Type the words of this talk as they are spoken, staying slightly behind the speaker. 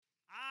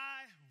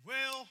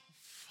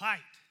fight.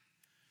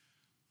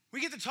 We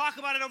get to talk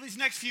about it over these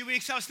next few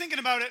weeks. I was thinking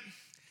about it,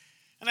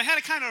 and I had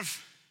a kind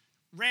of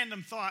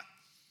random thought.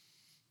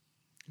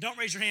 Don't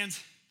raise your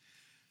hands,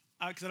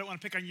 because I don't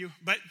want to pick on you.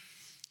 But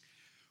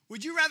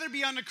would you rather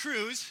be on a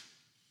cruise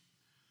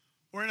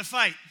or in a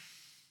fight?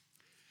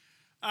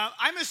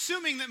 I'm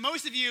assuming that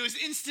most of you's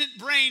instant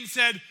brain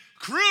said,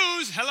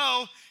 cruise,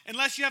 hello,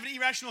 unless you have an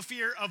irrational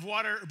fear of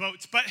water or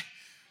boats. But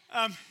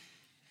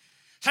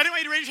so I didn't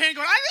want you to raise your hand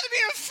going, I'd rather be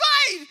in a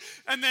fight,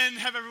 and then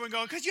have everyone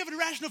go, because you have an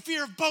irrational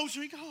fear of boats.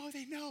 And we go, oh,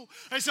 they know.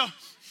 And so,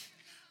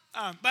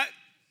 but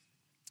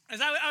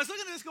as I was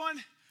looking at this going,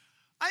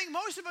 I think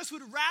most of us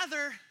would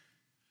rather,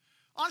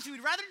 honestly,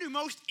 we'd rather do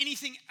most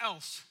anything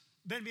else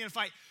than be in a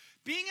fight.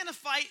 Being in a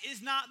fight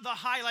is not the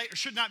highlight, or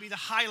should not be the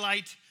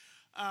highlight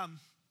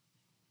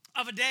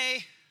of a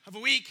day, of a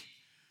week.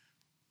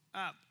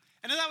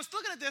 And as I was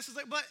looking at this, I was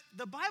like, but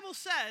the Bible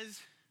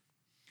says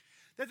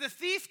that the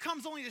thief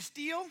comes only to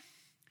steal,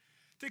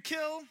 to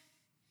kill,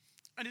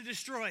 and to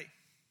destroy.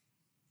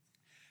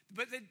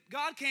 But that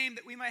God came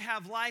that we might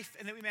have life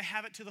and that we may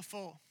have it to the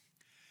full.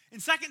 In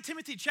 2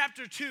 Timothy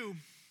chapter 2,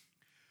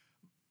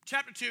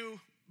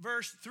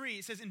 verse 3,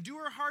 it says,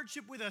 endure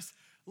hardship with us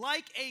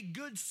like a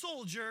good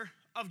soldier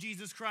of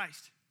Jesus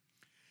Christ.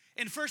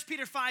 In 1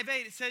 Peter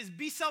 5:8, it says,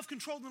 be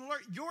self-controlled and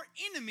alert. Your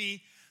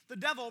enemy, the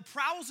devil,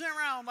 prowls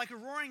around like a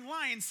roaring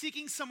lion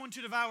seeking someone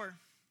to devour.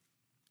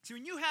 See,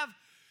 when you have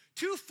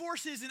two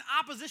forces in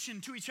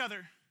opposition to each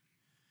other,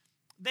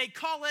 they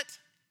call it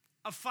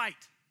a fight.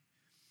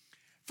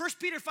 1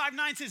 Peter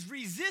 5:9 says,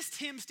 resist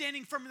him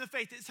standing firm in the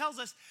faith. It tells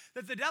us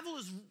that the devil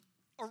is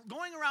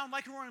going around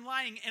like a roaring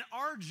lion, and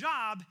our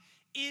job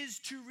is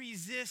to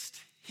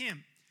resist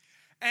him.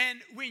 And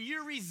when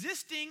you're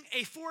resisting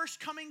a force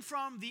coming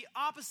from the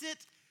opposite,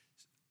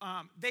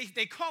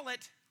 they call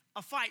it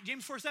a fight.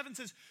 James 4:7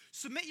 says,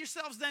 submit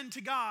yourselves then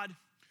to God,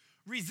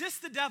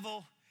 resist the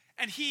devil,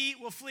 and he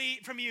will flee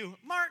from you.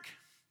 Mark,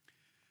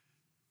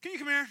 can you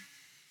come here?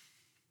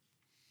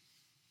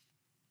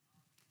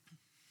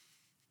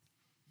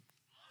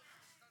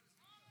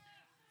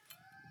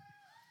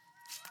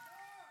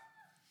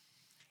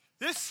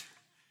 This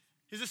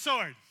is a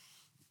sword.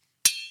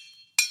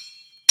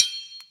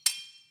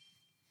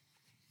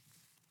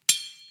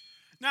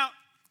 Now,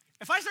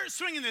 if I start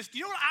swinging this, do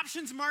you know what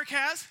options Mark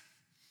has?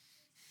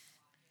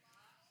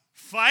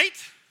 Fight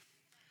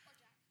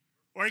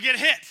or get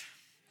hit.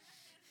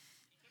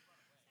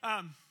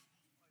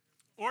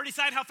 Or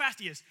decide how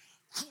fast he is.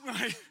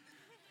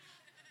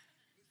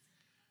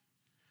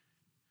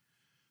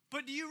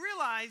 But do you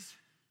realize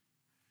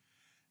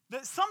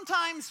that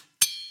sometimes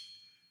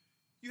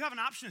you have an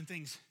option in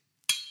things?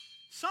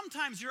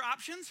 Sometimes your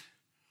options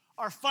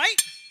are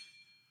fight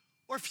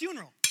or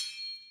funeral.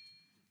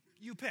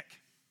 You pick.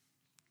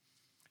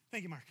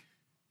 Thank you, Mark.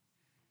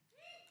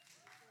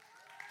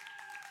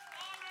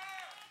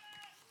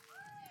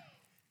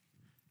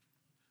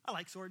 I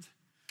like swords.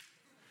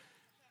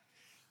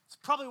 It's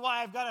probably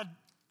why I've got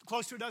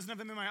close to a dozen of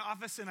them in my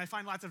office, and I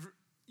find lots of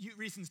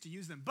reasons to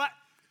use them. But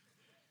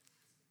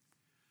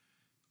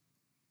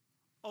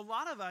a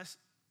lot of us,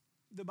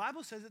 the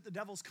Bible says that the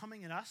devil's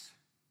coming at us,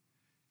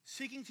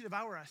 seeking to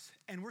devour us,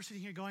 and we're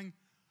sitting here going,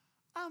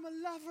 I'm a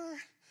lover,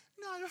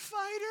 not a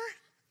fighter.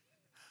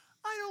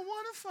 I don't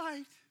want to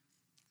fight.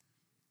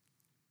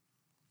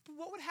 But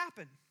what would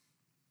happen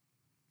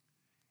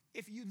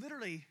if you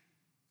literally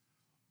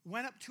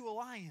went up to a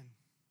lion,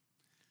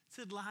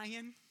 said,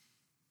 lion,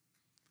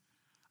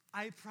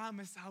 I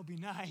promise I'll be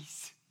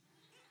nice.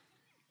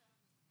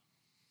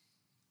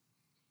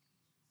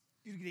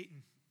 You'd get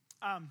eaten.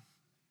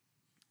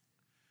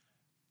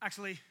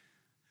 Actually,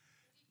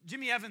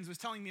 Jimmy Evans was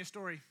telling me a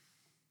story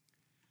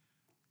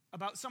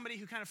about somebody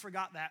who kind of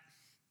forgot that.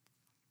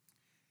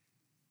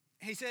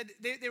 He said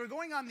they were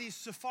going on these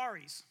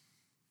safaris.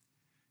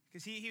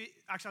 Because he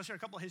actually, I'll share a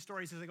couple of his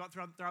stories as I go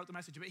throughout the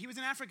message. But he was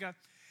in Africa,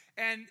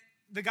 and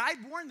the guide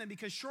warned them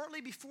because shortly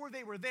before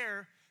they were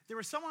there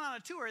was someone on a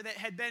tour that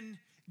had been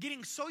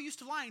getting so used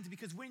to lions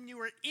because when you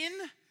were in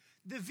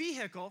the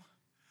vehicle,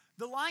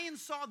 the lion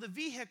saw the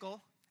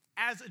vehicle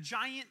as a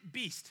giant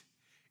beast.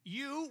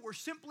 You were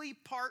simply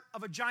part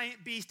of a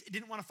giant beast it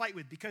didn't want to fight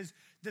with because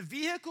the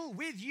vehicle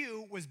with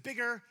you was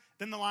bigger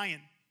than the lion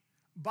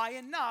by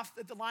enough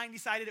that the lion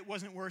decided it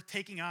wasn't worth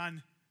taking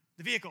on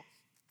the vehicle.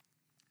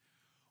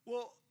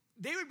 Well,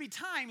 there would be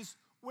times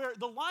where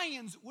the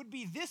lions would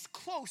be this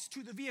close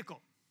to the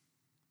vehicle.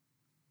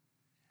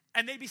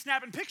 And they'd be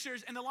snapping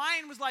pictures, and the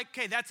lion was like,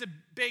 okay, that's a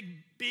big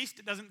beast.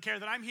 It doesn't care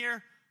that I'm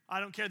here. I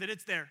don't care that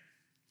it's there.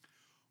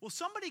 Well,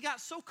 somebody got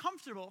so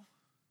comfortable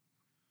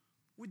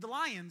with the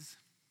lions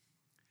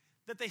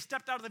that they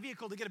stepped out of the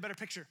vehicle to get a better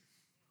picture.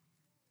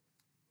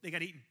 They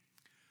got eaten.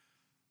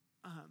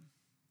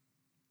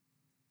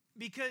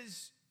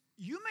 Because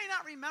you may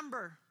not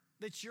remember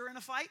that you're in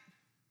a fight,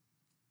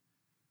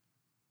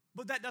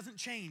 but that doesn't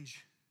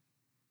change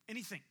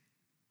anything.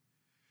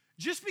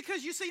 Just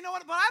because you say, you know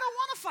what, but I don't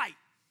want to fight,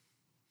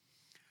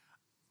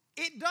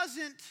 it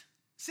doesn't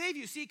save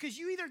you. See, because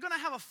you're either going to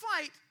have a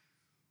fight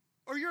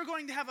or you're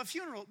going to have a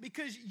funeral,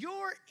 because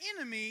your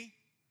enemy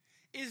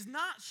is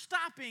not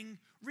stopping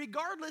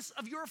regardless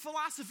of your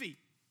philosophy.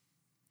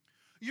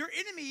 Your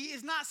enemy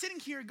is not sitting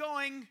here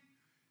going,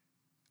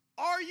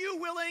 are you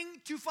willing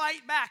to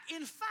fight back?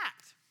 In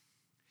fact,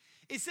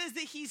 it says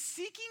that he's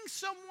seeking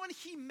someone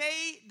he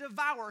may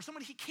devour,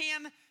 someone he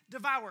can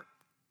devour.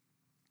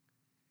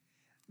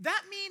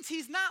 That means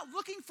he's not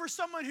looking for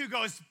someone who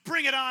goes,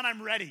 bring it on,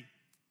 I'm ready.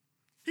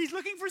 He's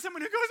looking for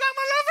someone who goes, I'm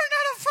a lover,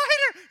 not a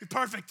fighter.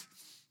 Perfect.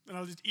 Then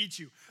I'll just eat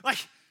you. Like,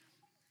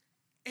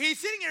 he's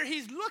sitting here,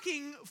 he's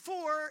looking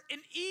for an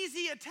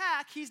easy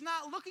attack. He's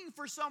not looking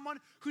for someone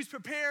who's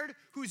prepared,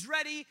 who's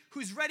ready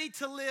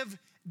to live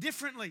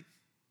differently.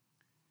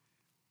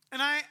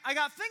 And I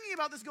got thinking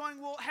about this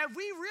going, well, have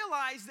we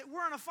realized that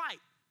we're in a fight?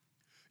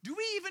 Do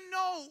we even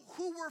know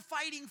who we're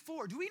fighting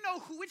for? Do we know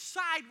which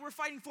side we're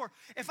fighting for?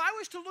 If I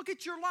was to look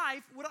at your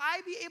life, would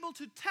I be able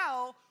to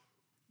tell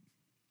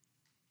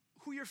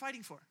who you're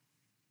fighting for,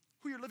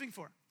 who you're living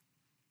for?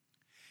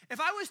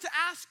 If I was to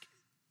ask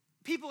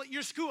people at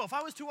your school, if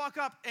I was to walk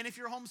up, and if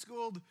you're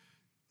homeschooled,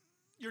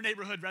 your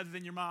neighborhood rather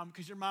than your mom,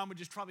 because your mom would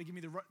just probably give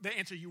me the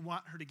answer you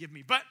want her to give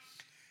me. But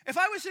if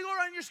I was to go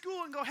around your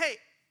school and go, hey,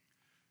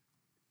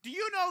 do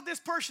you know this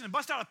person, and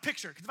bust out a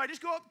picture? Because if I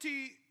just go up to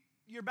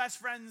your best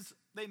friends,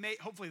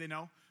 hopefully they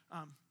know.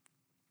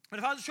 But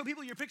if I was to show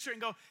people your picture and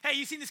go, hey,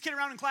 you seen this kid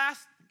around in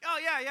class? Oh,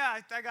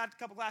 yeah, I got a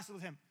couple classes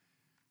with him,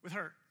 with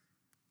her.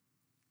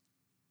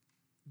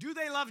 Do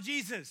they love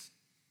Jesus?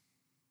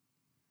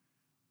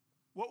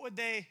 What would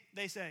they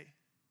say?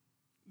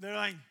 They're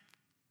like,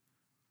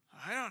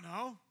 I don't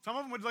know. Some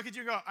of them would look at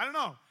you and go, I don't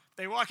know.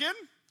 They walk in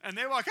and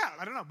they walk out.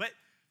 I don't know. But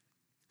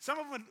some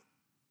of them would,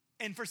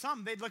 and for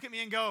some, they'd look at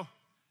me and go,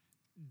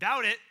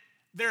 doubt it.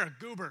 They're a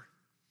goober.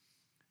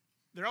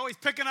 They're always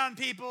picking on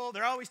people.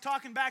 They're always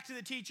talking back to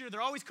the teacher.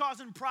 They're always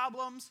causing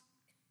problems.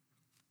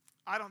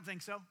 I don't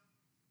think so.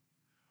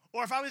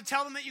 Or if I was to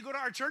tell them that you go to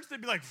our church,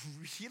 they'd be like,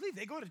 really?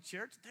 They go to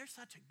church? They're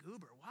such a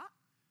goober. What?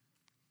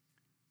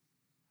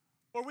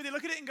 Or would they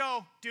look at it and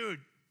go, dude,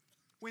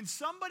 when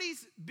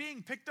somebody's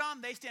being picked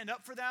on, they stand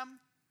up for them.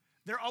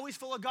 They're always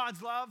full of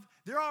God's love.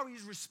 They're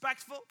always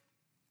respectful.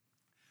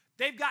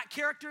 They've got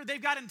character.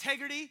 They've got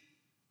integrity.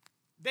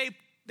 They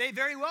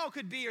very well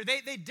could be, or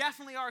they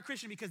definitely are a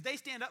Christian because they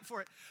stand up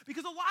for it.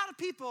 Because a lot of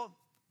people,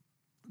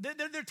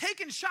 they're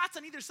taking shots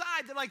on either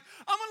side. They're like,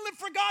 I'm going to live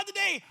for God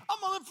today. I'm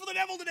going to live for the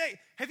devil today.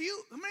 How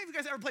many of you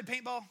guys ever played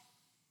paintball?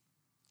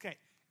 Okay.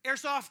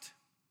 Airsoft.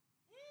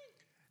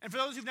 And for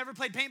those who've never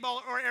played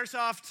paintball or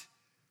airsoft,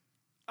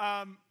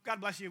 God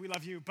bless you. We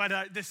love you. But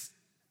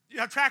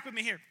track with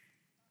me here.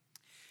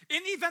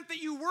 In the event that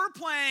you were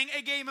playing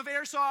a game of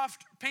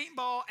airsoft,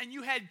 paintball, and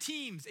you had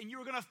teams and you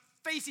were going to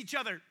face each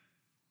other,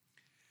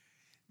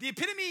 the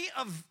epitome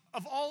of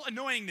all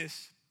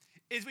annoyingness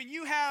is when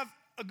you have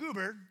a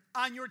goober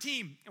on your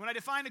team. And when I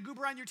define a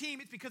goober on your team,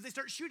 it's because they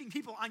start shooting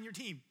people on your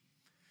team.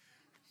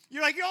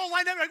 You're all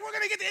lined up, you're like, we're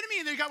going to get the enemy.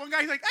 And then you got one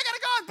guy who's like, I got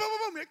a gun, boom, boom,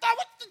 boom. You're like, oh,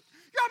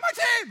 you're on my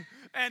team.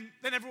 And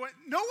then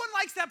no one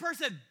likes that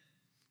person.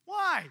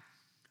 Why?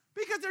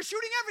 Because they're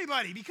shooting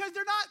everybody, because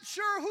they're not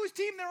sure whose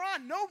team they're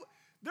on. No,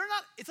 they're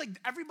not. It's like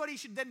everybody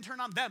should then turn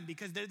on them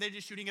because they're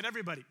just shooting at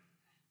everybody.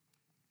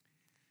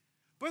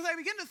 But as I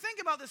begin to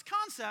think about this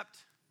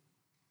concept,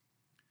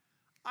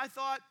 I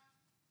thought,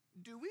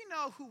 do we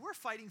know who we're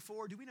fighting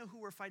for? Do we know who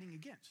we're fighting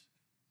against?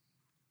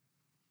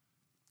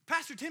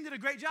 Pastor Tim did a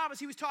great job as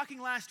he was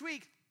talking last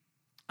week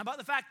about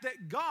the fact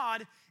that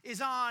God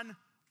is on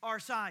our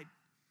side.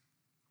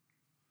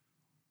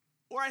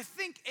 Or I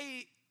think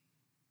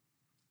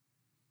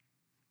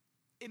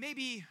it may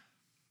be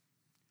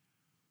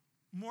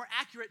more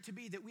accurate to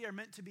be that we are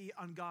meant to be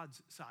on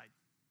God's side.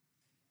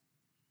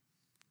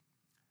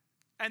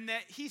 And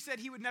that he said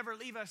he would never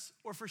leave us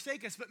or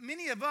forsake us, but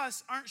many of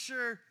us aren't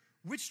sure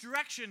which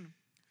direction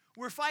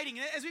we're fighting.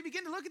 And as we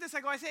begin to look at this,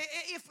 I say,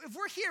 if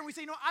we're here and we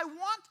say, I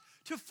want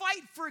to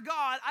fight for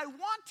God,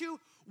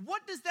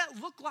 what does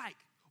that look like?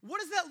 What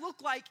does that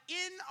look like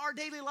in our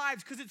daily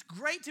lives? Because it's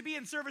great to be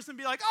in service and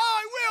be like,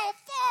 I will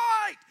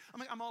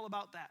fight. I'm all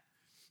about that.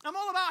 I'm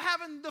all about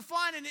having the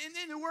fun and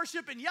the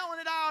worship and yelling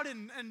it out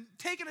and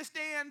taking a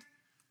stand.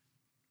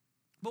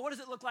 But what does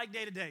it look like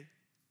day to day?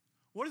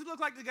 What does it look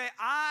like today?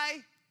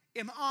 I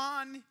am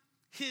on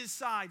his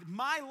side.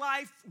 My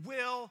life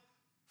will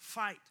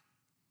fight.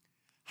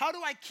 How do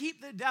I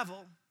keep the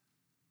devil?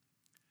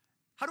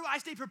 How do I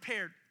stay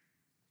prepared?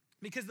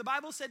 Because the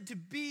Bible said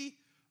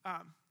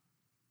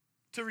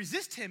to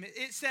resist him.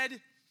 It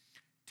said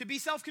to be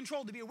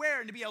self-controlled, to be aware,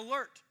 and to be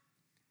alert.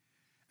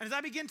 And as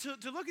I begin to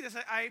look at this,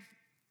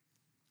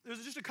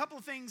 there's just a couple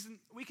of things, and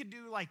we could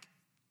do like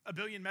a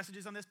billion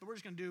messages on this, but we're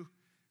just going to do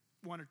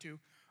one or two.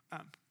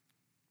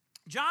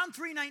 John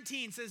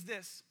 3:19 says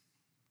this.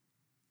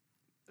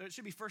 It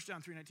should be 1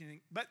 John 3:19.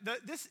 But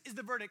this is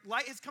the verdict.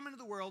 Light has come into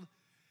the world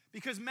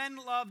because men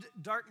loved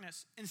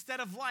darkness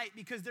instead of light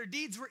because their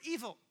deeds were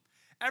evil.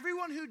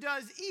 Everyone who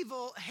does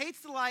evil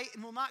hates the light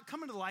and will not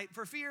come into the light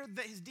for fear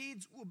that his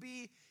deeds will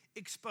be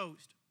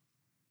exposed.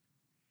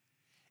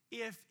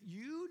 if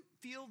you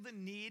feel the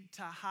need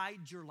to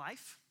hide your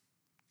life,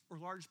 or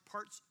large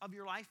parts of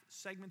your life,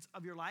 segments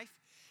of your life,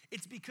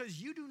 it's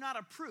because you do not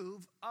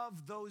approve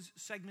of those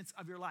segments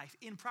of your life.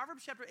 In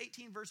Proverbs chapter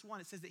 18, verse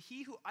 1, it says that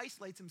he who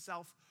isolates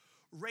himself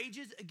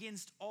rages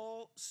against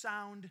all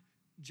sound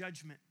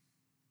judgment.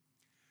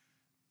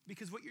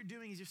 Because what you're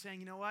doing is you're saying,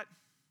 you know what?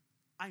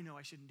 I know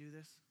I shouldn't do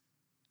this.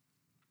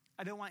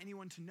 I don't want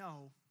anyone to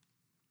know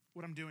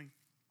what I'm doing.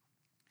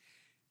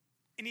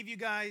 Any of you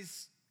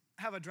guys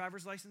have a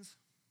driver's license?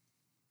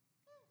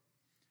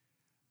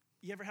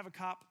 You ever have a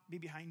cop be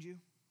behind you?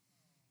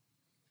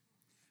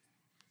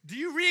 Do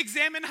you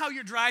re-examine how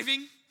you're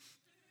driving?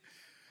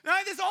 Now,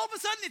 all of a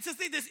sudden, it's just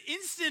this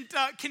instant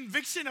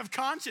conviction of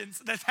conscience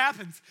that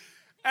happens.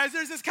 As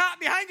there's this cop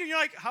behind you, and you're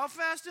like, how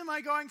fast am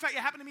I going? In fact, it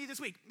happened to me this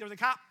week. There was a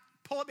cop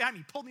pull up behind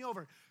me, pulled me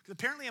over, because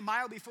apparently a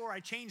mile before I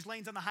changed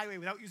lanes on the highway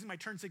without using my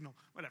turn signal,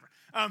 whatever.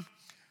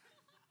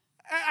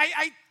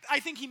 I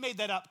think he made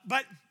that up,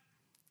 but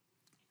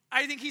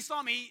I think he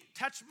saw me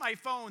touch my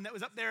phone that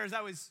was up there as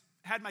I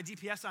had my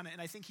GPS on it,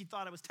 and I think he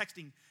thought I was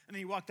texting, and then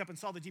he walked up and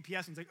saw the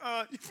GPS, and he's like,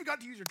 you forgot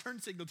to use your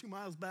turn signal 2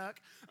 miles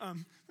back.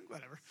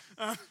 Whatever.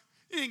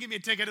 He didn't give me a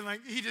ticket, and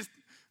he just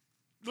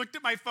looked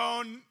at my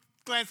phone,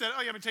 glanced at it,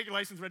 oh, yeah, I'm going to take your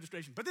license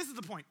registration. But this is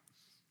the point.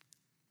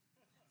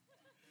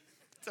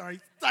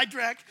 Sorry,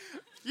 sidetrack.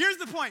 Here's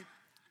the point.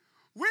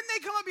 When they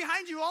come up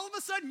behind you, all of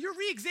a sudden, you're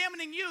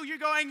re-examining you. You're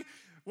going,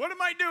 what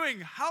am I doing?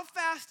 How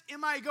fast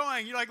am I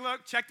going? You're like,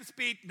 look, check the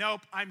speed.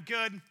 Nope, I'm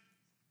good.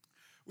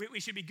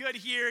 We should be good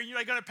here. And you're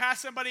like going to pass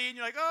somebody, and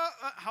you're like,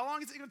 how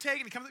long is it going to take?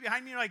 And he comes up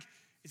behind me, and you're like,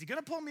 is he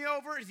going to pull me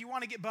over? Or does he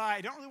want to get by?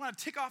 I don't really want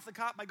to tick off the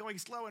cop by going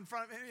slow in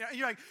front of him. And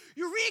you're like,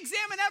 you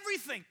re-examine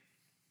everything.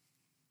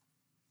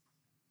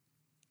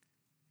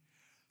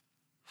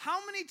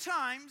 How many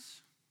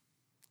times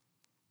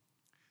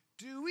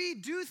do we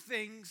do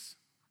things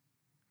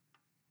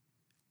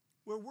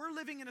where we're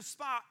living in a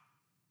spot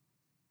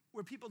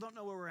where people don't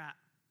know where we're at,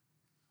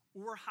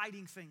 where we're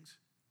hiding things,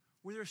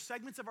 where there are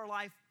segments of our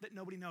life that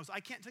nobody knows?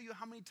 I can't tell you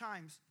how many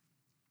times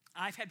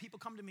I've had people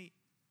come to me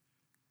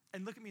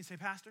and look at me and say,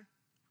 Pastor,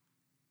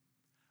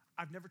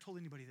 I've never told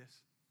anybody this,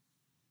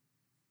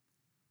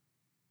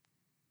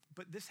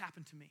 but this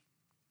happened to me.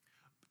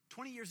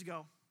 20 years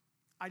ago,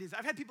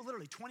 I've had people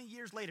literally 20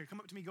 years later come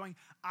up to me going,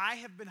 I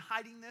have been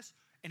hiding this,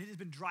 and it has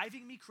been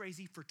driving me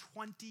crazy for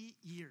 20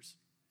 years.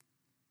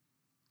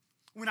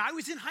 When I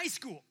was in high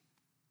school,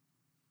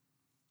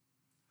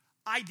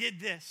 I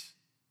did this.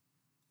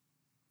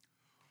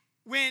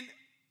 When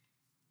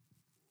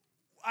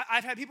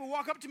I've had people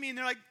walk up to me and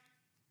they're like,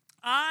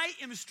 I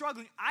am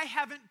struggling. I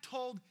haven't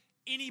told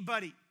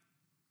anybody.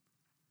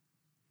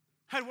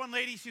 Had one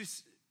lady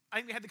I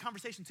think we had the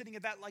conversation sitting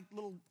at that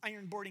little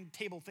iron boarding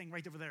table thing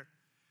right over there.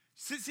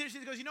 She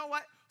goes, you know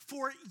what?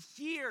 For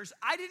years,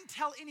 I didn't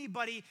tell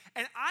anybody,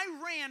 and I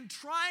ran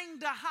trying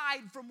to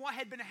hide from what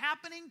had been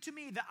happening to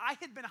me, that I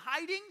had been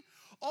hiding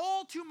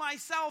all to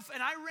myself,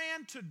 and I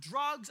ran to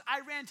drugs, I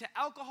ran to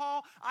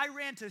alcohol, I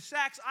ran to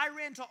sex, I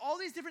ran to all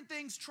these different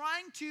things,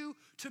 trying to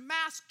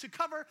mask, to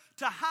cover,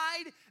 to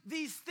hide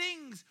these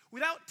things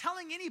without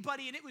telling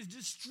anybody, and it was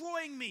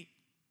destroying me.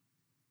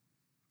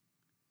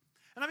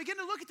 And I begin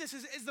to look at this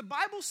as the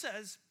Bible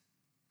says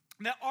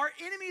that our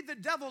enemy, the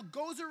devil,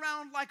 goes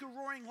around like a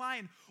roaring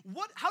lion. I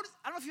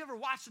don't know if you ever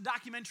watched a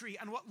documentary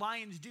on what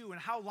lions do and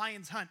how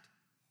lions hunt.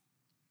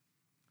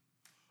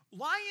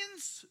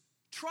 Lions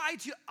try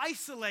to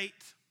isolate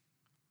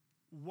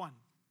one.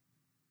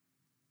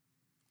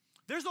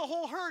 There's a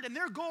whole herd, and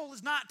their goal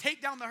is not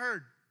take down the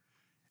herd.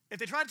 If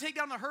they try to take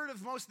down the herd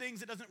of most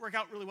things, it doesn't work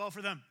out really well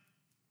for them.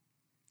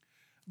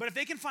 But if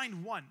they can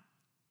find one,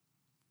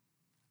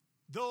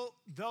 they'll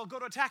go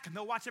to attack, and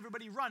they'll watch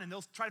everybody run, and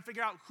they'll try to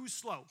figure out who's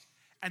slow,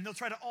 and they'll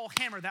try to all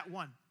hammer that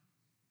one.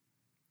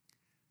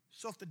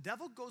 So if the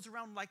devil goes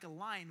around like a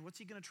lion, what's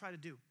he going to try to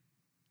do?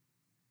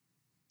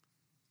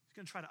 He's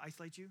going to try to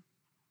isolate you.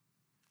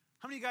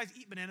 How many of you guys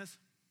eat bananas?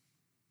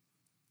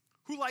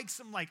 Who likes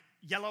some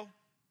yellow,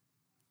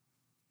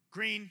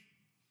 green,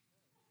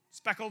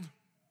 speckled,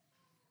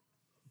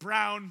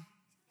 brown,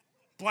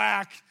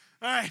 black?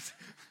 All right.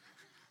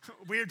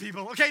 Weird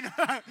people. Okay,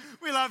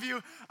 we love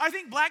you. I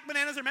think black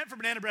bananas are meant for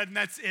banana bread, and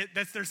that's it.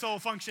 That's their sole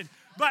function.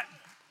 But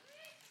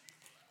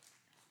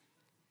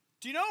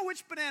do you know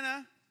which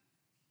banana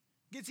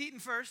gets eaten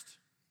first?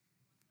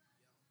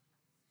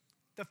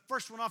 The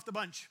first one off the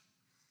bunch.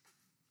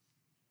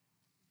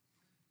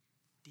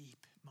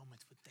 Deep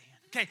moments with Dan.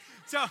 Okay,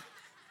 so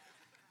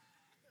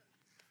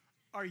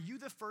are you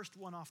the first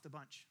one off the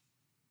bunch?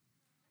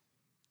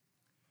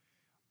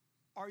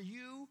 Are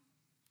you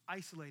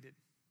isolated?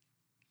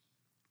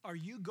 Are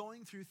you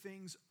going through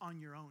things on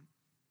your own?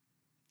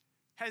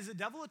 Has the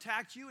devil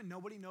attacked you and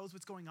nobody knows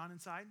what's going on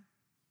inside?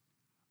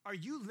 Are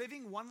you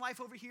living one life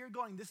over here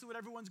going, this is what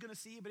everyone's going to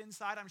see, but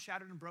inside I'm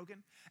shattered and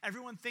broken?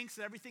 Everyone thinks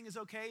that everything is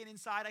okay, and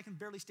inside I can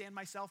barely stand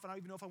myself, and I don't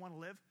even know if I want to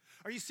live?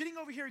 Are you sitting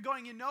over here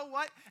going, you know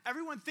what?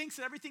 Everyone thinks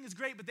that everything is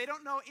great, but they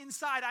don't know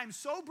inside I'm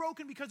so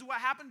broken because of what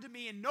happened to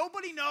me, and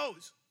nobody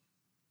knows.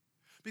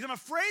 Because I'm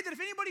afraid that if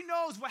anybody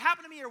knows what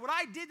happened to me or what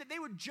I did, that they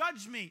would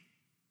judge me.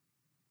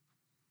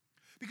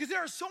 Because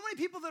there are so many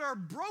people that are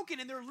broken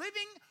and they're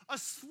living a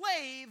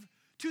slave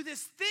to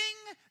this thing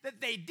that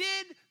they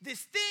did,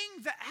 this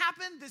thing that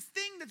happened, this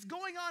thing that's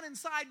going on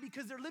inside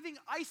because they're living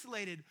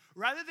isolated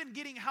rather than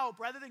getting help,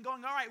 rather than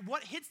going, all right,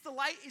 what hits the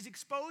light is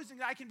exposed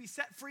and I can be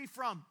set free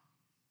from.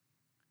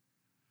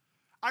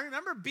 I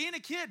remember being a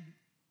kid,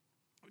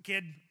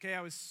 okay,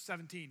 I was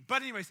 17.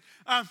 But anyways,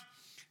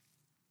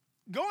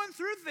 going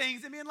through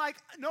things and being like,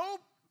 no,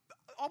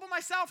 all by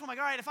myself. I'm like,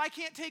 all right, if I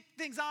can't take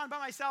things on by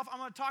myself, I'm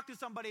going to talk to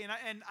somebody.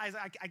 And I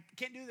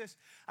can't do this.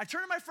 I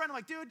turned to my friend. I'm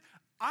like, dude,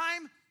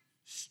 I'm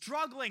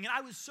struggling. And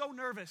I was so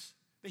nervous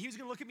that he was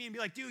going to look at me and be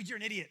like, dude, you're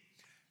an idiot.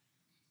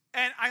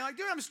 And I'm like,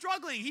 dude, I'm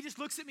struggling. He just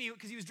looks at me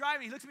because he was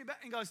driving. He looks at me back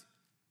and goes,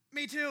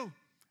 me too.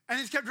 And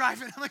he just kept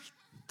driving. I'm like,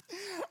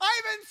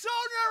 I've been so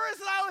nervous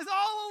that I was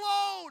all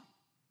alone.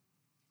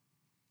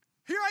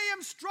 Here I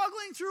am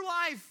struggling through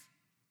life.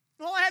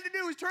 And all I had to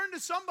do was turn to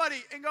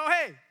somebody and go,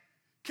 hey,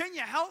 can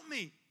you help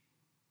me?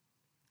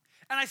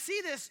 And I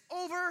see this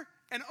over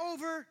and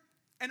over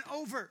and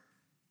over.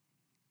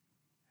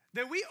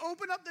 That we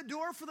open up the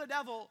door for the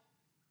devil,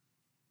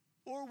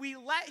 or we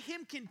let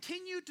him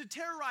continue to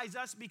terrorize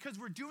us because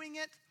we're doing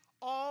it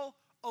all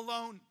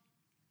alone.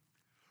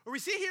 Or we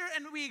sit here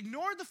and we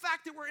ignore the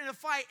fact that we're in a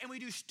fight and we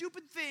do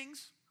stupid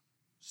things,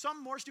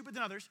 some more stupid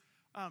than others,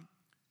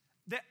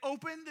 that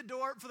open the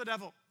door for the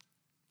devil.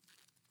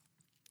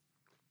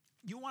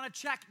 You want to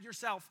check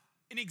yourself.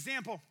 An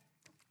example.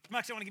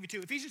 Actually, I want to give you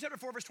two. Ephesians chapter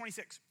 4, verse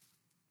 26.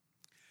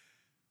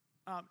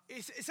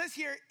 It says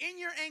here, in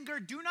your anger,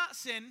 do not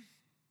sin,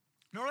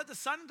 nor let the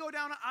sun go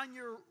down on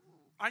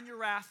your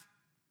wrath.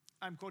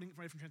 I'm quoting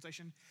from a different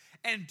translation.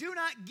 And do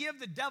not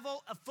give the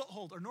devil a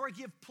foothold, or nor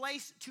give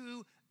place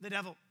to the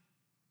devil. It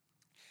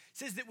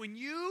says that when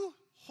you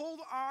hold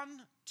on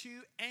to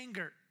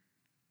anger,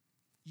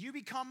 you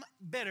become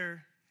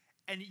bitter,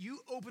 and you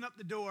open up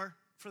the door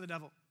for the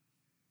devil.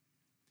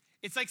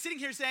 It's like sitting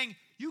here saying,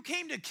 you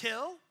came to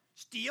kill,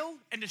 steal,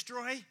 and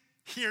destroy.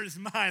 Here's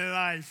my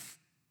life.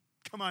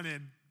 Come on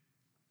in.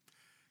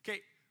 Okay,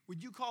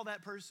 would you call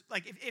that person,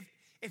 like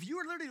if you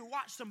were literally to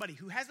watch somebody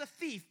who has a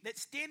thief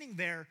that's standing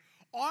there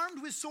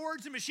armed with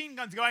swords and machine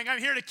guns going, I'm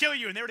here to kill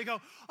you, and they were to go,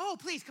 oh,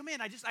 please come in,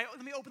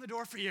 let me open the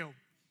door for you.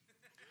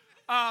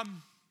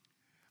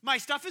 My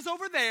stuff is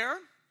over there.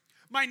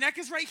 My neck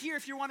is right here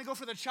if you want to go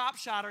for the chop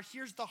shot, or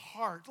here's the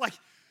heart. Like,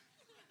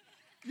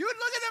 you would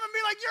look at them and be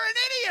like, you're an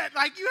idiot.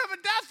 Like, you have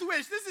a death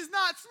wish. This is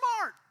not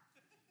smart.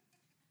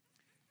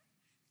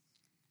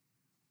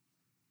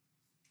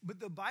 But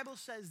the Bible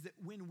says that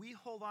when we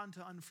hold on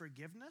to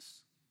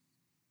unforgiveness,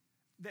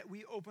 that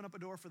we open up a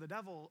door for the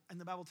devil, and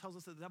the Bible tells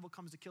us that the devil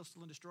comes to kill,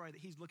 steal, and destroy, that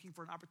he's looking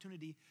for an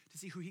opportunity to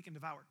see who he can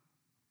devour.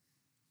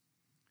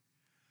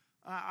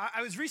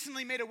 I was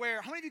recently made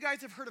aware, how many of you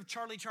guys have heard of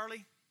Charlie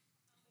Charlie?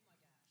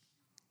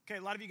 Okay,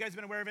 a lot of you guys have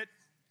been aware of it.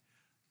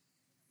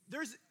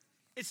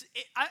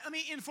 Let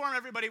me inform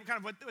everybody kind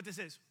of what this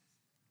is.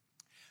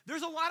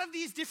 There's a lot of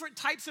these different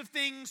types of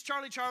things,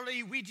 Charlie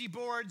Charlie, Ouija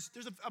boards,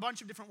 there's a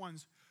bunch of different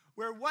ones,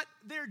 where what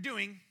they're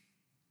doing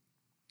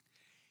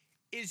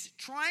is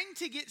trying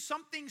to get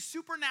something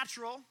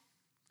supernatural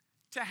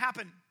to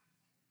happen.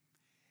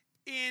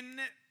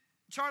 In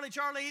Charlie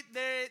Charlie,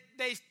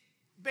 they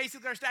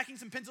basically are stacking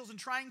some pencils and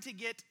trying to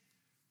get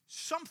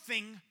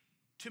something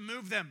to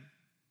move them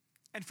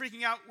and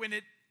freaking out when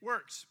it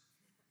works.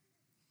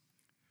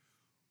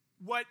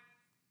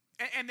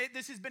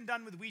 This has been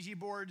done with Ouija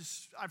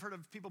boards. I've heard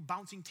of people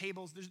bouncing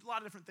tables. There's a lot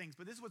of different things,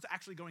 but this is what's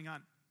actually going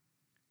on.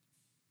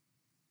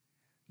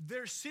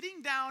 They're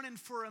sitting down, and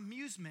for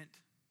amusement,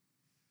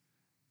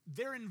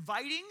 they're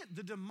inviting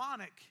the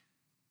demonic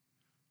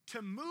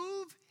to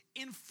move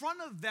in front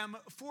of them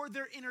for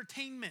their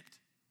entertainment.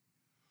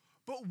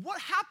 But what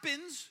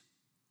happens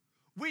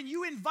when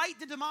you invite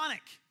the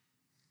demonic?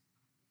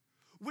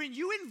 When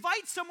you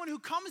invite someone who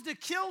comes to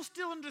kill,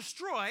 steal, and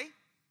destroy,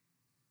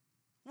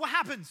 what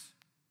happens?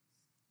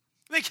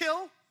 They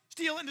kill,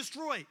 steal, and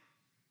destroy.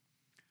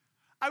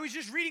 I was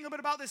just reading a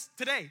bit about this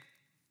today.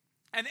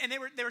 And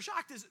they were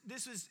shocked.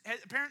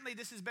 Apparently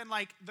this has been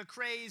like the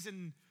craze,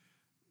 and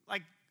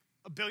like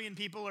a billion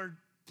people are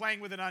playing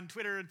with it on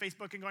Twitter and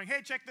Facebook and going,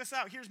 hey, check this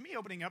out. Here's me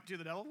opening up to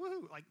the devil.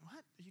 Woohoo. Like, what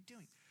are you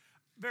doing?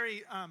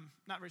 Very,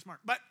 not very smart.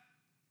 But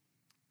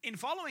in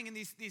following in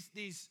these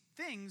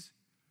things,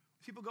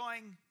 people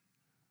going,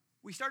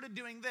 we started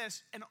doing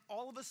this, and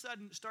all of a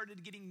sudden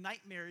started getting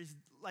nightmares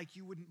like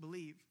you wouldn't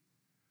believe.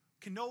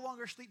 Can no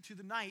longer sleep through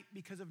the night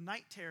because of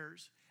night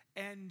terrors,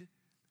 and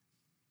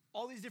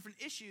all these different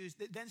issues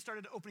that then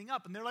started opening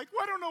up. And they're like,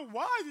 well, I don't know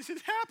why this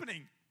is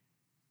happening.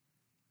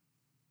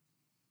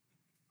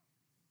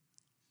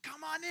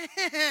 Come on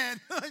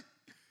in.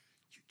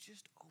 You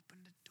just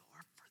opened the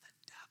door for the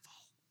devil.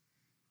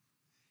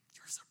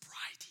 You're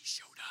surprised he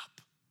showed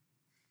up.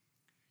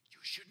 You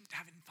shouldn't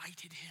have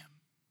invited him.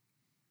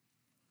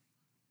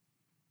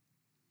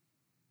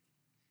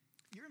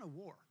 You're in a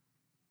war.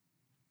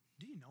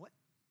 Do you know it?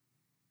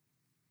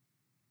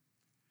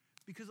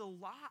 Because a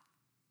lot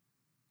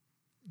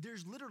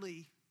there's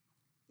literally,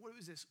 what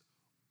was this?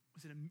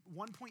 Was it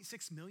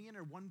 1.6 million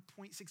or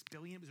 1.6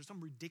 billion? Was there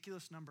some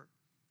ridiculous number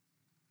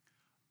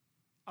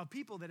of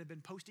people that have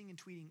been posting and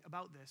tweeting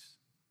about this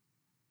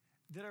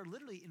that are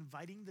literally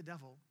inviting the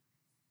devil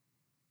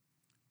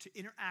to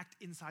interact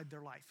inside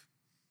their life?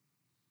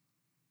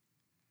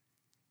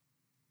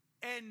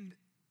 And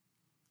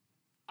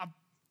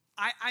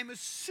I'm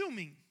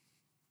assuming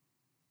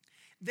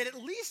that at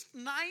least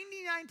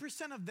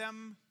 99% of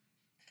them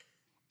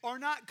are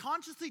not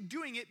consciously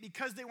doing it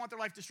because they want their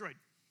life destroyed.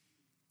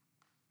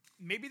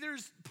 Maybe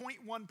there's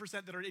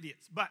 0.1% that are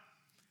idiots, but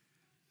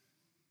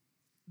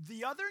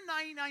the other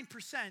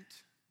 99%,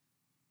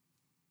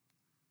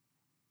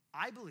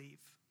 I believe,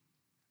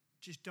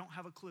 just don't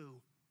have a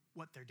clue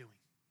what they're doing.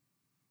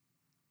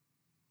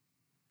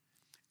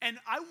 And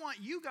I want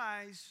you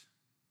guys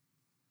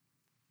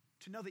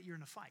to know that you're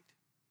in a fight.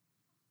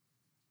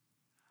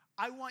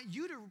 I want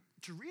you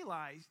to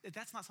realize that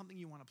that's not something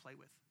you want to play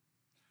with.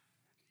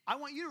 I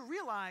want you to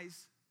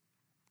realize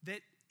that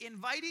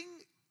inviting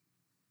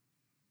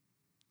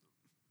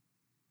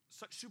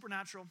such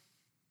supernatural,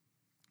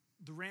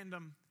 the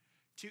random,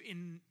 to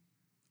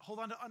hold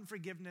on to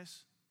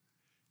unforgiveness,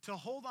 to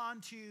hold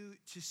on to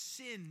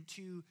sin,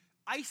 to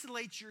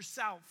isolate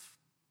yourself,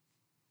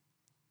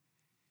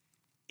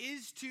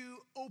 is to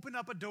open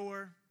up a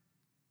door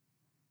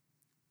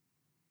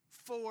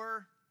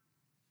for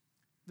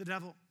the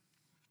devil.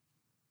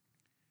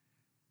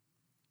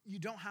 You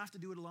don't have to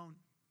do it alone.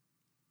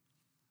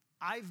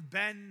 I've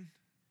been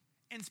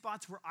in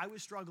spots where I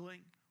was struggling,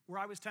 where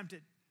I was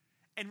tempted,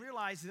 and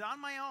realized that on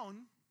my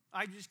own,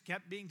 I just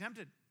kept being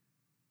tempted.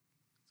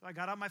 So I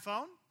got on my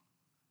phone,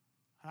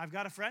 and I've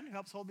got a friend who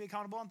helps hold me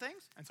accountable on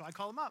things, and so I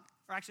call him up.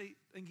 Or actually,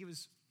 I think he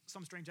was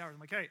some strange hours. I'm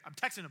like, hey, I'm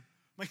texting him.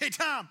 I'm like, hey,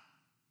 Tom.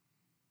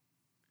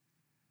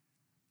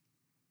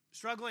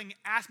 Struggling,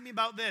 ask me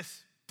about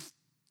this.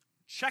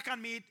 Check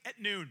on me at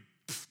noon.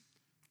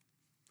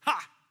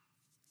 Ha!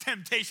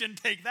 Temptation,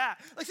 take that.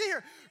 Like, see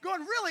here,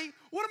 going, really?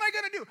 What am I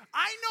going to do?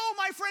 I know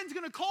my friend's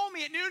going to call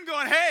me at noon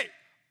going, hey,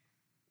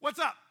 what's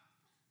up?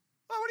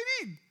 Oh, what do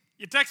you mean?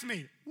 You text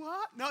me.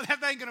 What? No,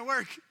 that ain't going to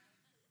work.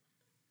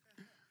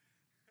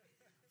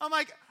 I'm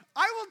like,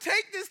 I will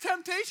take this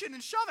temptation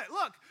and shove it.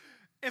 Look,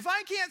 if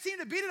I can't seem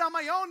to beat it on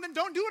my own, then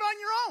don't do it on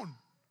your own.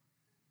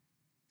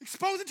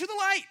 Expose it to the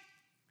light.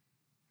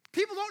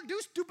 People don't do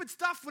stupid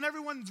stuff when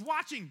everyone's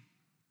watching.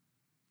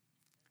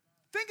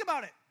 Think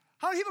about it.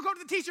 How many people go to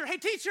the teacher? Hey,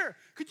 teacher,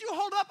 could you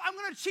hold up? I'm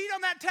going to cheat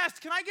on that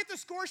test. Can I get the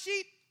score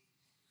sheet?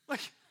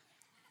 Like,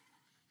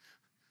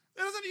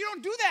 you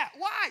don't do that.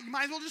 Why? You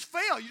might as well just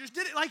fail. You just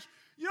did it. Like,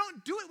 you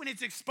don't do it when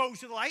it's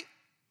exposed to the light.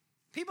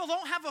 People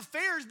don't have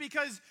affairs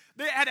because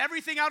they had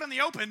everything out in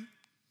the open.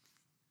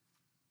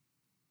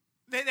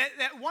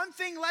 That one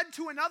thing led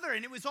to another,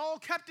 and it was all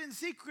kept in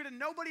secret, and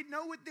nobody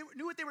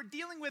knew what they were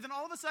dealing with, and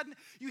all of a sudden,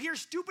 you hear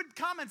stupid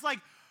comments like,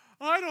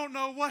 I don't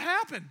know what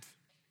happened.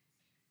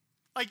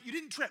 Like, you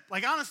didn't trip.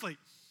 Like, honestly,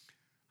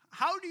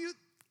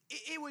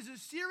 it was a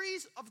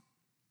series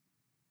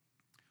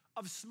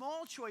of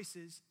small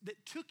choices that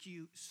took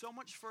you so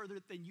much further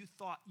than you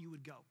thought you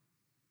would go.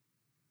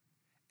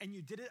 And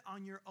you did it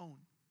on your own.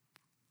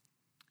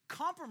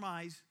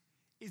 Compromise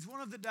is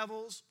one of the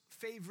devil's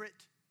favorite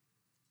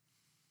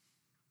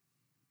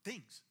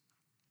things.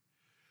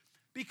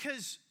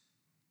 Because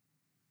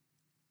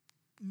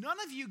none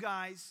of you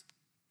guys,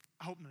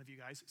 I hope none of you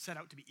guys, set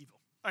out to be evil.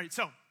 All right,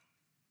 so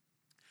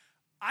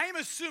I am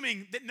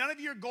assuming that none of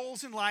your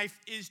goals in life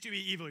is to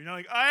be evil. You know,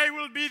 like, I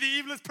will be the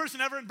evilest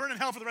person ever and burn in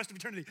hell for the rest of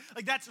eternity.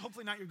 Like, that's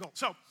hopefully not your goal.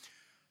 So,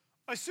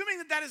 assuming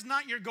that that is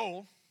not your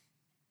goal,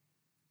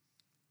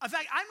 in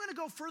fact, I'm going to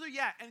go further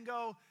yet and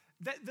go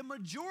that the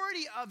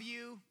majority of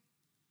you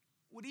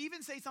would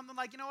even say something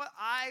like, you know what,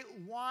 I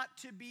want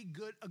to be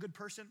a good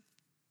person.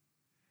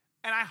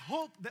 And I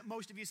hope that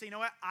most of you say, you know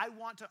what, I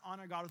want to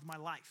honor God with my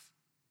life.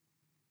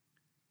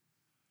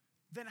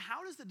 Then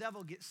how does the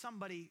devil get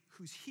somebody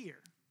who's here,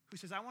 who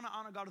says, I want to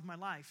honor God with my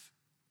life,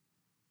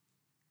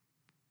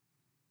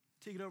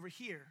 to get over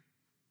here,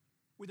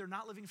 where they're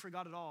not living for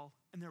God at all,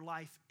 and their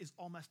life is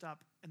all messed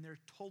up, and they're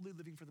totally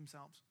living for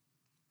themselves?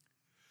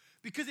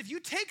 Because if you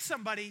take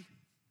somebody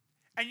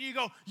and you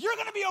go, you're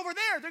going to be over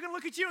there, they're going to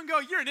look at you and go,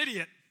 you're an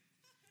idiot.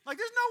 Like,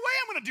 there's no way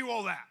I'm going to do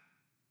all that.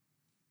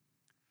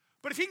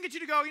 But if he can get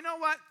you to go, you know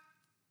what?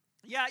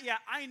 Yeah,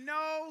 I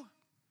know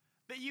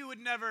that you would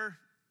never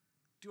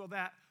do all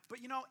that.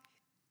 But, you know,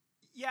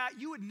 yeah,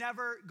 you would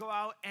never go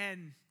out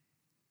and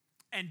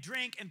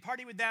drink and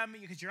party with them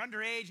because you're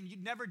underage and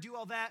you'd never do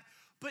all that.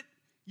 But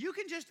you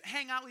can just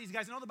hang out with these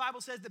guys. I know the Bible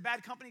says that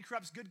bad company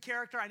corrupts good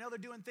character. I know they're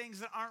doing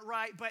things that aren't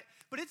right, but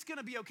it's going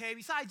to be okay.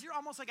 Besides, you're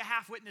almost like a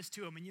half witness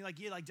to them, and you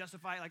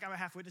justify, like, I'm a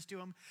half witness to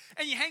them.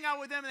 And you hang out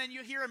with them, and then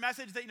you hear a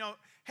message that, you know,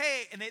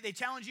 hey, and they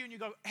challenge you, and you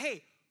go,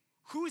 hey,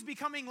 who's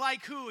becoming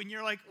like who? And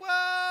you're like,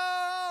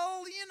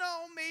 well, you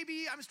know,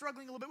 maybe I'm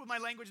struggling a little bit with my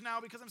language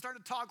now because I'm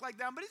starting to talk like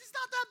them, but it's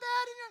not that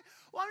bad. And you're like,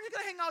 well, I'm just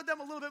going to hang out with them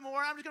a little bit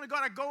more. I'm just going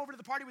to go over to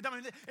the party with them.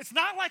 And it's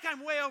not like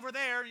I'm way over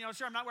there.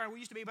 Sure, I'm not where I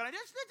used to be, but I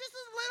just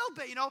a little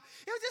bit,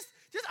 It was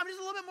just I'm just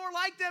a little bit more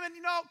like them. And,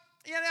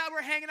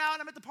 we're hanging out,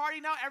 and I'm at the party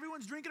now.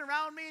 Everyone's drinking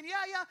around me, and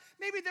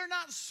maybe they're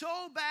not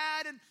so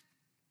bad.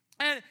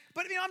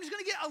 But I'm just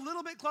going to get a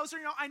little bit closer.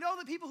 I know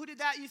the people who did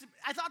that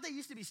I thought they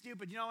used to be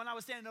stupid, when I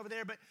was standing over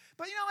there. But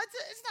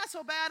it's not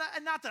so bad.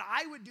 And not that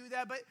I would do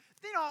that, but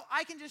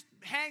I can just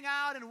hang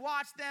out and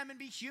watch them and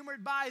be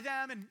humored by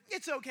them, and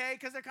it's okay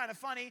because they're kind of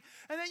funny.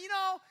 And then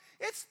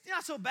it's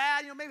not so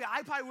bad. Maybe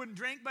I probably wouldn't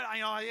drink, but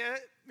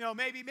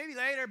maybe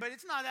later. But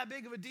it's not that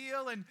big of a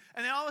deal. And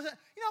then all of a sudden,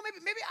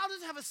 maybe I'll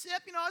just have a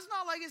sip. It's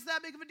not like it's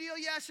that big of a deal.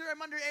 Yeah, sure, I'm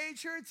underage.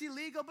 Sure, it's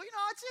illegal. But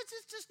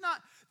it's just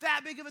not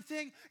that big of a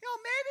thing.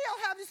 Maybe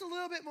I'll have just a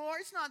little bit more.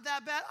 It's not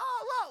that bad.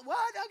 Oh, well,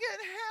 what? I'll get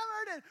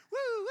hammered and woo,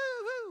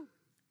 woo, woo.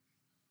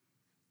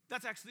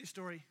 That's actually a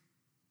story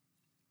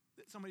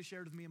that somebody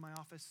shared with me in my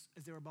office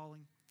as they were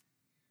bawling,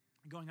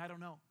 going, I don't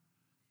know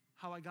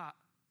how I got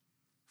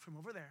from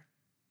over there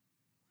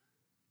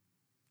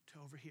to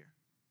over here.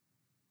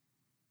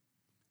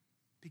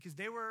 Because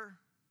they were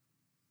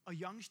a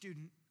young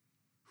student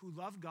who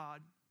loved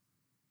God,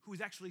 who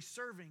was actually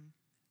serving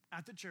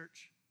at the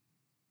church,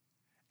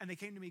 and they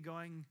came to me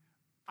going,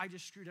 I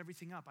just screwed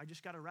everything up. I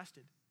just got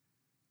arrested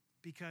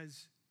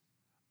because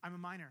I'm a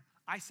minor.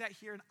 I sat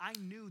here and I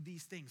knew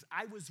these things.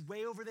 I was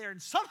way over there,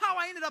 and somehow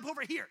I ended up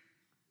over here.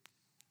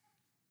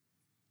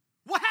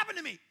 What happened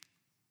to me?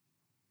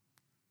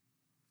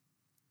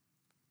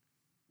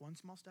 One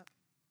small step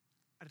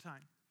at a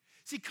time.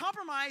 See,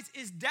 compromise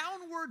is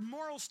downward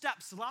moral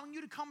steps, allowing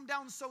you to come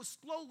down so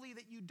slowly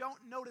that you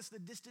don't notice the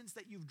distance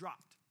that you've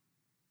dropped.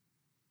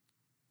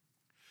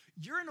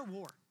 You're in a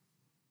war.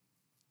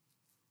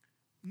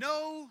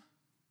 Know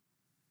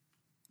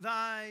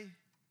thy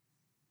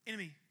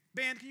enemy.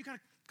 Band, can you kind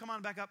of come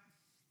on back up?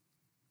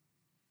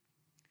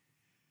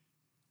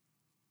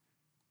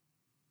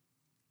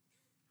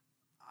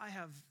 I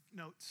have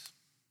notes.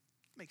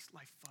 Makes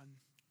life fun.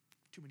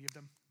 Too many of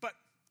them. But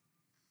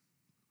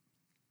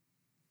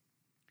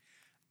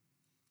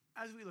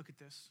as we look at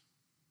this,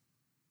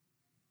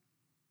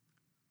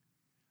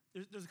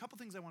 there's a couple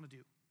things I want to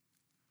do.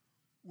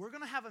 We're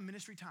going to have a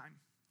ministry time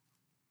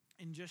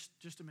in just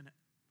a minute.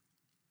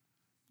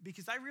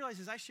 Because I realize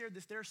as I shared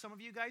this, there are some of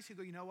you guys who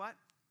go, you know what?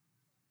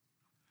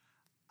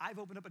 I've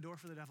opened up a door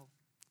for the devil.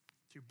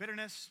 Through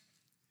bitterness,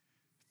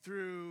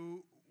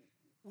 through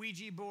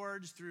Ouija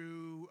boards,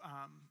 through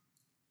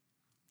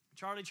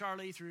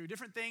Charlie, through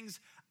different things.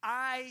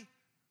 I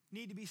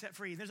need to be set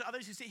free. There's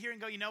others who sit here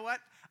and go, you know what?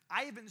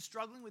 I have been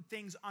struggling with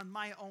things on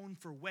my own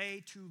for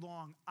way too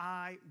long.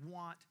 I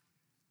want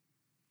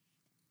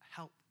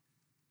help.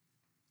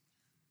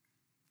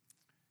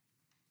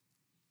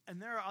 And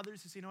there are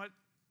others who say, you know what?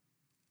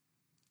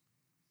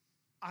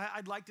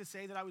 I'd like to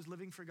say that I was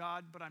living for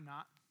God, but I'm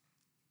not.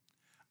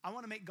 I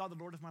want to make God the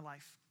Lord of my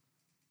life.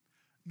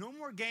 No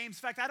more games.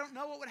 In fact, I don't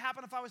know what would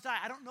happen if I was to die.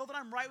 I don't know that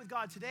I'm right with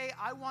God. Today,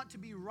 I want to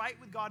be right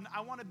with God, and I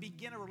want to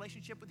begin a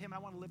relationship with Him. I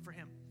want to live for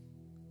Him.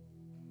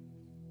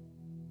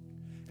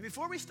 And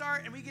before we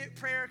start and we get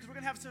prayer, because we're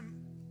going to have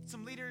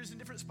some leaders in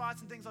different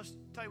spots and things, I'll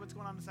tell you what's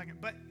going on in a second.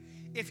 But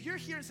if you're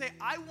here and say,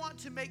 I want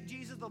to make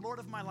Jesus the Lord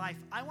of my life,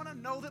 I want to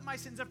know that my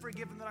sins are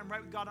forgiven, that I'm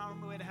right with God, and I'm on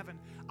my way to heaven.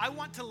 I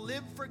want to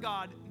live for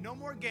God. No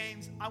more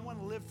games. I want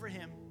to live for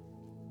Him.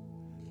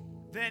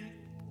 Then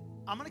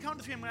I'm going to count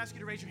to 3. I'm going to ask you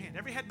to raise your hand.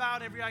 Every head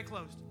bowed, every eye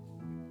closed.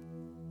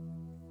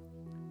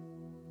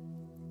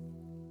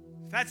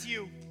 If that's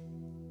you,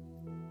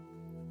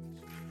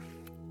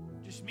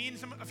 just me and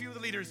a few of the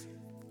leaders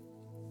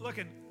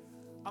looking,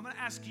 I'm going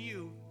to ask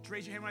you to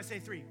raise your hand when I say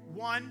 3.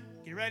 1,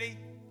 get ready.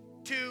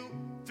 2,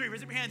 3.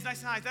 Raise up your hands nice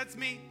and high. That's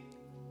me.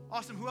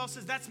 Awesome. Who else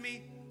says that's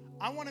me?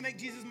 I want to make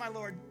Jesus my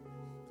Lord.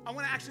 I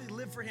want to actually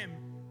live for Him.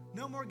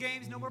 No more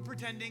games, no more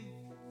pretending.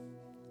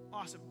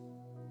 Awesome.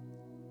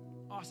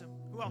 Awesome.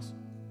 Who else?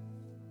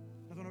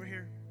 Another one over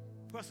here.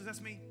 Who else says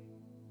that's me?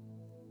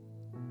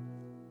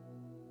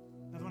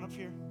 Another one up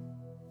here.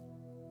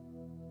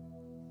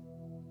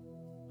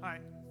 All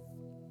right.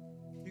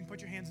 You can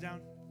put your hands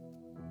down.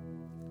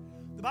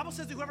 The Bible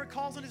says that whoever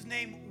calls on His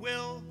name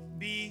will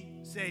be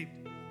saved.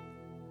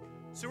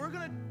 So we're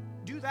going to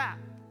do that.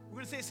 We're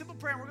going to say a simple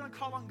prayer, and we're going to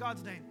call on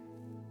God's name.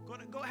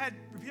 Go ahead,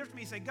 repeat after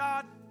me. Say,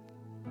 God,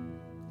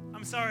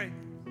 I'm sorry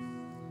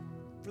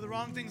for the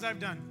wrong things I've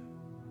done.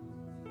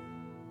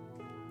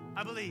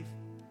 I believe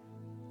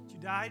that You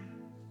died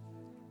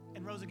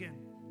and rose again.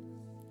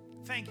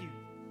 Thank You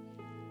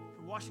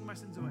for washing my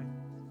sins away.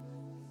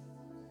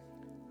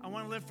 I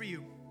want to live for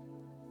You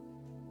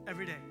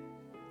every day.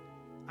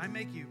 I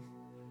make You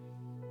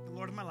the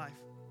Lord of my life.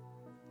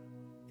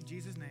 In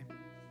Jesus' name.